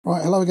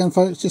Right, hello again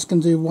folks, just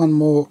going to do one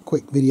more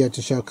quick video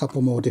to show a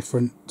couple more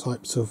different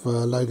types of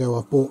logo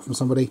I've bought from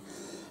somebody.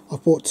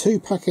 I've bought 2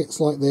 packets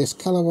like this,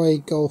 Callaway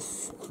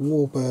Golf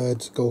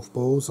Warbird golf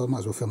balls. I might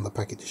as well film the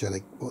packet to show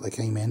what they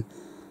came in,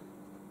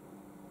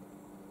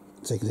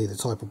 so you can see the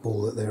type of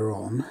ball that they're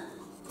on.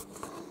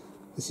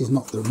 This is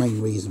not the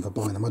main reason for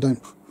buying them. I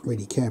don't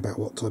really care about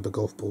what type of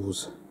golf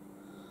balls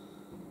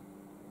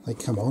they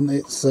come on.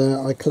 It's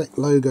I collect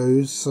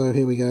logos, so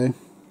here we go.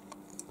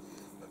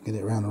 Get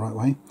it around the right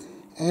way.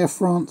 Air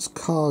France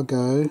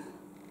Cargo,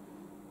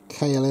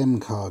 KLM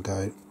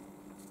Cargo.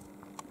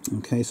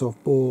 Okay, so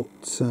I've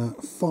bought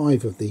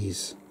 5 of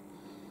these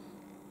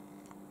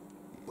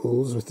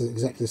balls with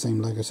exactly the same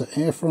logo. So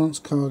Air France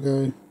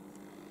Cargo,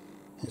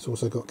 it's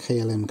also got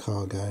KLM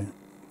Cargo.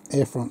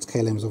 Air France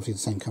KLM is obviously the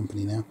same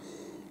company now.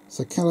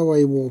 So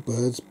Callaway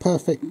Warbirds,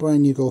 perfect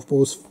brand new golf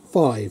balls,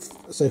 5.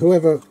 So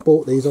whoever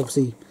bought these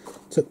obviously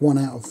took one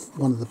out of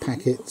one of the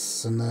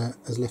packets and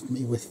has left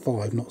me with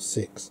 5, not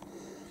 6.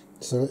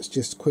 So let's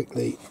just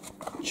quickly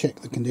check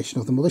the condition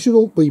of them. Well, they should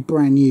all be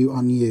brand new,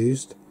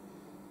 unused.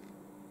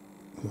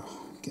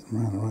 Get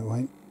them around the right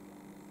way.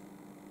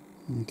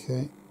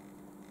 Okay.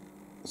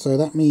 So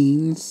that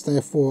means,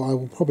 therefore, I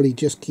will probably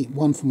just keep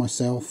one for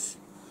myself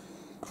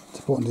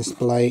to put on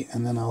display,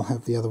 and then I'll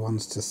have the other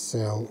ones to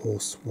sell or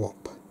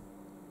swap.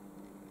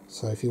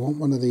 So if you want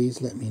one of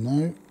these, let me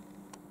know.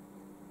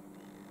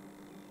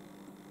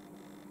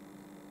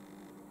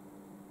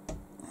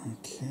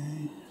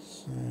 Okay,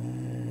 so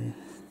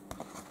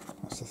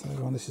that's the 3rd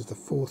one. This is the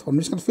 4th one. I'm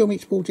just going to film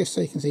each ball just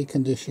so you can see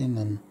condition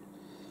and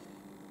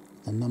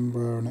the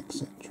number and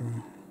etc.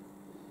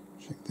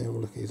 Check they all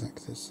look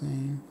exactly the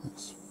same.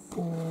 That's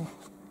 4,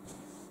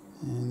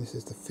 and this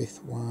is the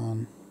 5th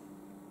one.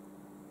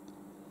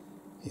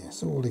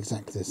 Yes, all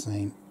exactly the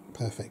same,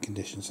 perfect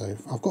condition. So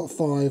I've got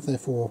 5,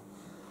 therefore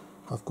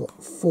I've got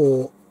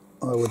 4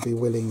 I would be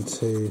willing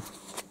to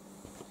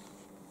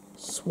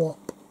swap.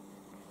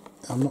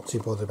 I'm not too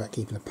bothered about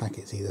keeping the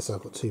packets either, so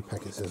I've got 2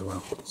 packets as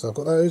well. So I've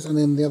got those, and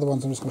then the other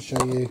ones I'm just going to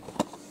show you.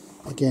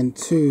 Again,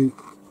 two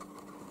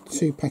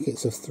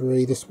packets of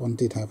 3. This one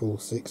did have all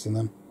 6 in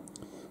them.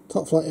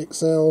 Top Flight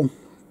XL,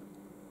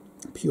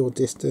 Pure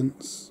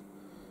Distance.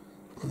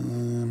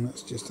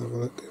 Let's just have a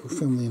look. We'll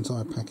film the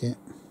entire packet.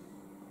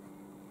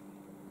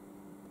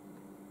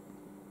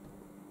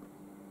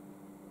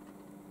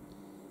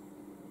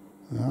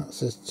 Now that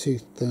says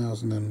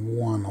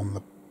 2001 on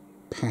the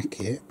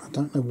packet. I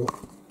don't know what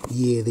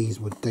year these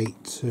would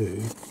date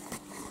to.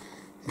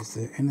 Is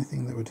there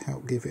anything that would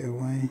help give it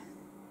away?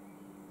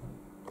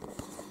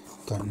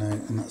 Don't know.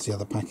 And that's the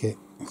other packet,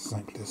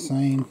 exactly the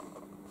same.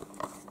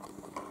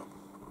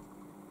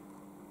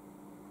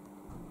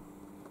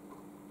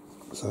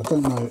 So I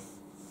don't know.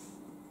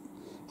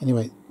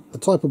 Anyway, the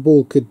type of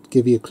ball could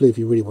give you a clue if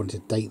you really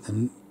wanted to date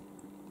them.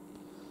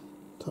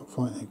 Top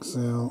Flight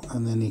XL,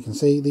 and then you can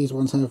see these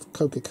ones have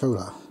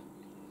Coca-Cola.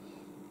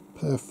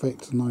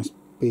 Perfect, nice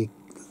big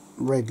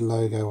red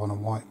logo on a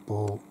white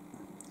ball.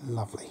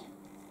 Lovely.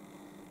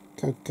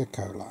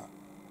 Coca-Cola.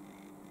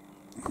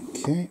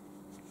 Okay,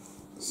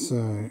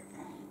 so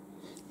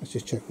let's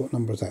just check what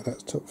number is that.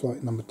 That's Top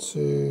Flight number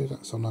 2,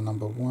 that's on the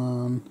number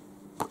 1,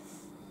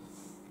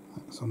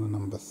 that's on the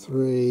number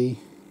 3,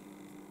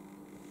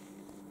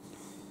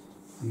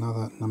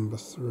 another number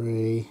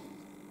 3.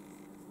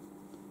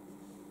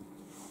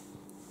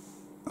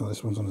 Oh,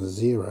 this one's on a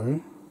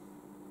 0.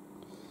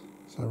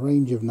 So a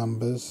range of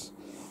numbers.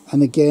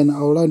 And again,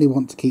 I'll only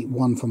want to keep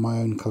 1 for my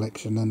own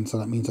collection, and so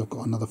that means I've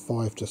got another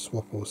 5 to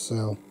swap or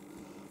sell.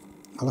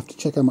 I'll have to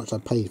check how much I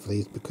paid for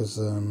these because,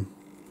 you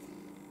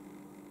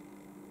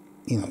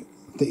know,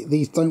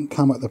 these don't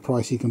come at the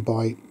price you can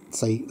buy,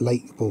 say,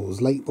 lake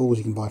balls. Lake balls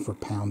you can buy for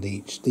 £1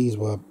 each. These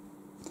were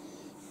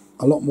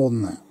a lot more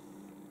than that.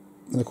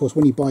 And of course,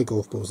 when you buy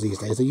golf balls these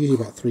days, they're usually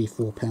about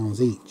 £3–4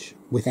 each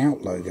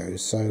without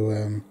logos.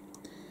 So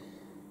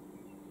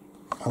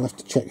I'll have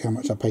to check how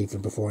much I paid for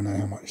them before I know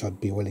how much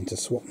I'd be willing to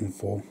swap them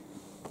for.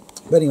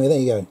 But anyway, there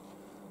you go.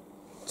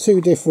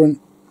 2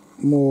 different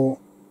more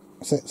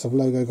sets of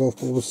logo golf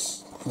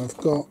balls I've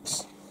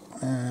got.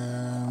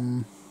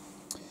 I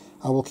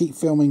will keep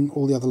filming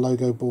all the other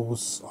logo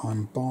balls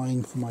I'm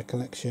buying for my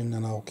collection,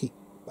 and I'll keep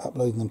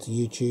uploading them to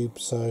YouTube.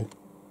 So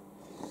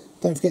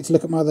don't forget to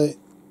look at my other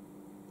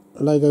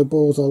logo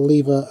balls. I'll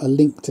leave a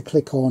link to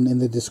click on in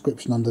the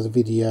description under the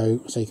video,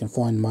 so you can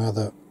find my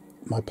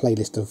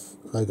playlist of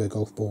logo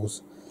golf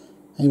balls.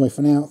 Anyway,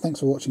 for now, thanks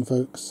for watching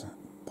folks.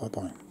 Bye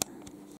bye.